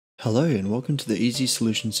Hello and welcome to the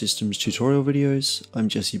Ezisolution Systems tutorial videos. I'm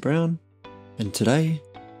Jesse Brown, and today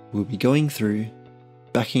we'll be going through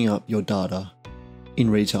backing up your data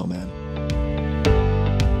in Retailman.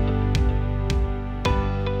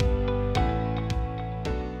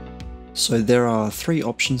 So there are three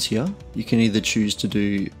options here. You can either choose to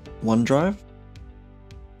do OneDrive,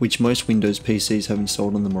 which most Windows PCs have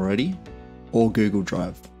installed on them already, or Google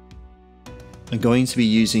Drive. I'm going to be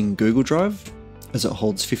using Google Drive as it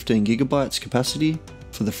holds 15 gigabytes capacity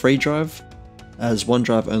for the free drive, as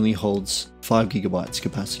OneDrive only holds 5 gigabytes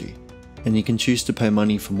capacity, and you can choose to pay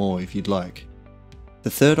money for more if you'd like. The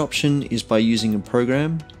third option is by using a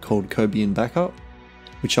program called Cobian Backup,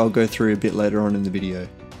 which I'll go through a bit later on in the video.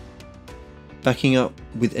 Backing up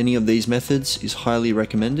with any of these methods is highly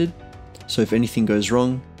recommended, so if anything goes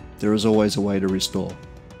wrong, there is always a way to restore.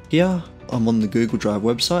 Here, I'm on the Google Drive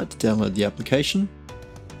website to download the application.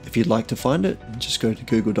 If you'd like to find it, just go to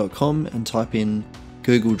google.com and type in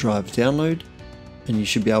Google Drive download, and you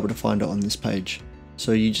should be able to find it on this page.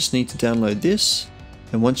 So you just need to download this,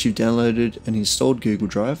 and once you've downloaded and installed Google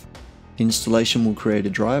Drive, the installation will create a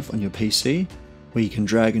drive on your PC where you can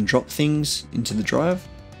drag and drop things into the drive,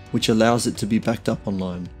 which allows it to be backed up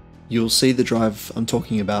online. You'll see the drive I'm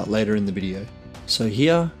talking about later in the video. So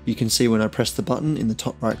here you can see when I press the button in the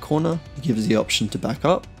top right corner, it gives the option to back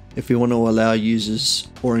up. If we want to allow users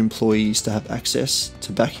or employees to have access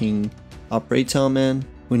to backing up Retailman,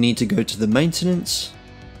 we need to go to the Maintenance,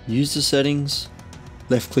 User Settings,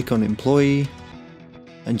 left click on Employee,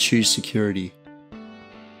 and choose Security.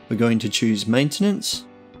 We're going to choose Maintenance.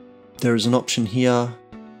 There is an option here,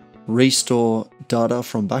 Restore Data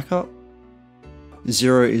from Backup.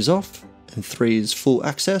 0 is off and 3 is full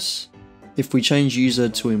access. If we change User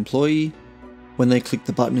to Employee, when they click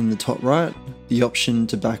the button in the top right, the option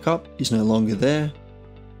to back up is no longer there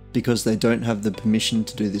because they don't have the permission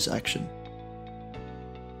to do this action.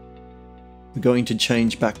 We're going to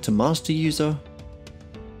change back to master user.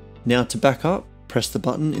 Now to back up, press the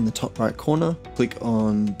button in the top right corner, click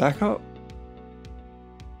on backup.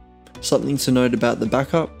 Something to note about the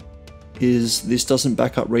backup is this doesn't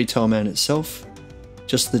back up Retailman itself,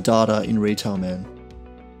 just the data in Retailman.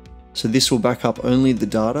 So this will back up only the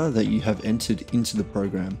data that you have entered into the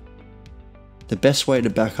program. The best way to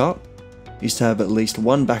back up is to have at least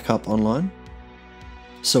one backup online,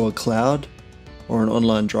 so a cloud or an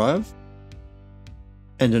online drive,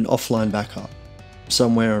 and an offline backup,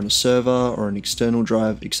 somewhere on a server or an external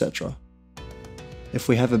drive, etc. If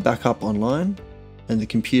we have a backup online and the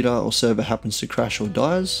computer or server happens to crash or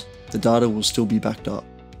dies, the data will still be backed up,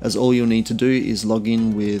 as all you'll need to do is log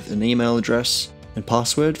in with an email address and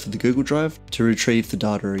password for the Google Drive to retrieve the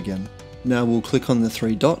data again. Now we'll click on the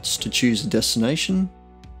three dots to choose a destination.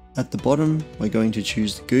 At the bottom, we're going to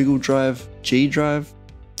choose the Google Drive G drive.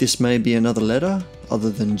 This may be another letter other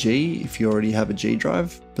than G if you already have a G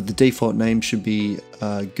drive, but the default name should be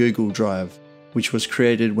Google Drive, which was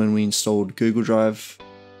created when we installed Google Drive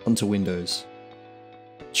onto Windows.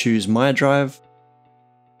 Choose My Drive,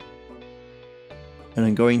 and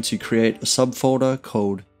I'm going to create a subfolder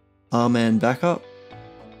called RMAN Backup.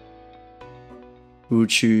 We'll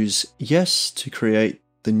choose Yes to create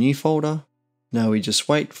the new folder. Now we just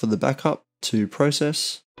wait for the backup to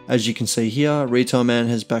process. As you can see here, Retailman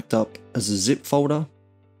has backed up as a zip folder.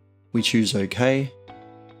 We choose OK,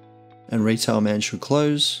 and Retailman should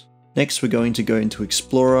close. Next we're going to go into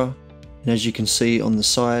Explorer, and as you can see on the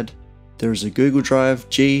side, there is a Google Drive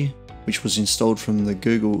G, which was installed from the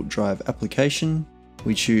Google Drive application.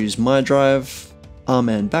 We choose My Drive,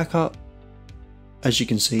 RMAN Backup. As you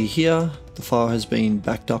can see here, the file has been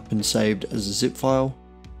backed up and saved as a zip file.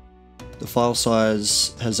 The file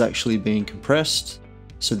size has actually been compressed,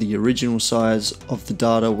 so the original size of the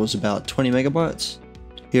data was about 20 megabytes.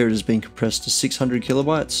 Here it has been compressed to 600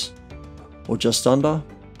 kilobytes, or just under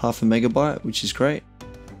half a megabyte, which is great.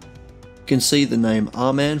 You can see the name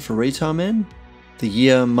RMAN for Retailman, the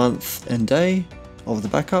year, month and day of the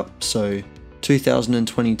backup, so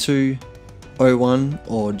 2022 01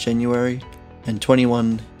 or January, and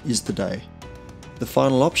 21 is the day. The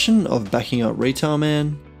final option of backing up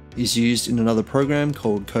Retailman is used in another program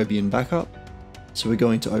called Cobian Backup, so we're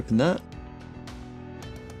going to open that.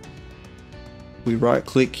 We right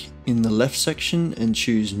click in the left section and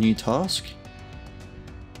choose New Task.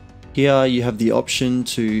 Here you have the option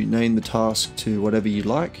to name the task to whatever you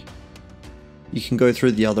like. You can go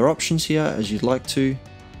through the other options here as you'd like to,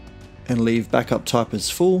 and leave backup type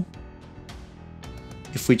as full.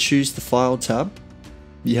 If we choose the File tab,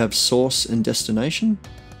 you have Source and Destination.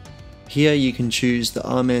 Here you can choose the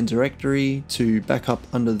RMAN directory to back up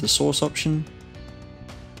under the Source option.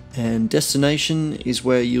 And destination is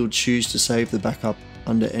where you'll choose to save the backup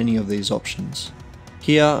under any of these options.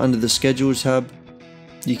 Here under the schedule tab,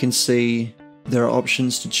 you can see there are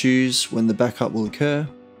options to choose when the backup will occur.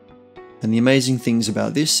 And the amazing things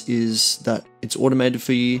about this is that it's automated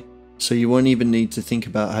for you, so you won't even need to think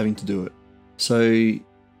about having to do it. So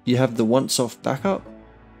you have the once-off backup,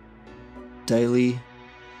 daily,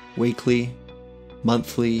 weekly,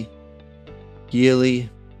 monthly, yearly.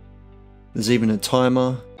 There's even a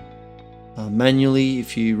timer, manually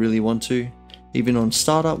if you really want to. Even on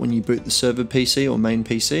startup when you boot the server PC or main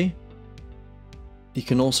PC. You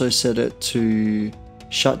can also set it to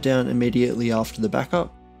shut down immediately after the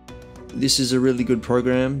backup. This is a really good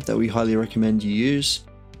program that we highly recommend you use.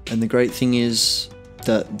 And the great thing is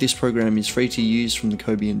that this program is free to use from the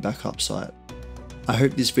Cobian backup site. I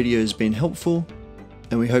hope this video has been helpful,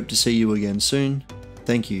 and we hope to see you again soon.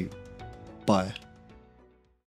 Thank you. Bye.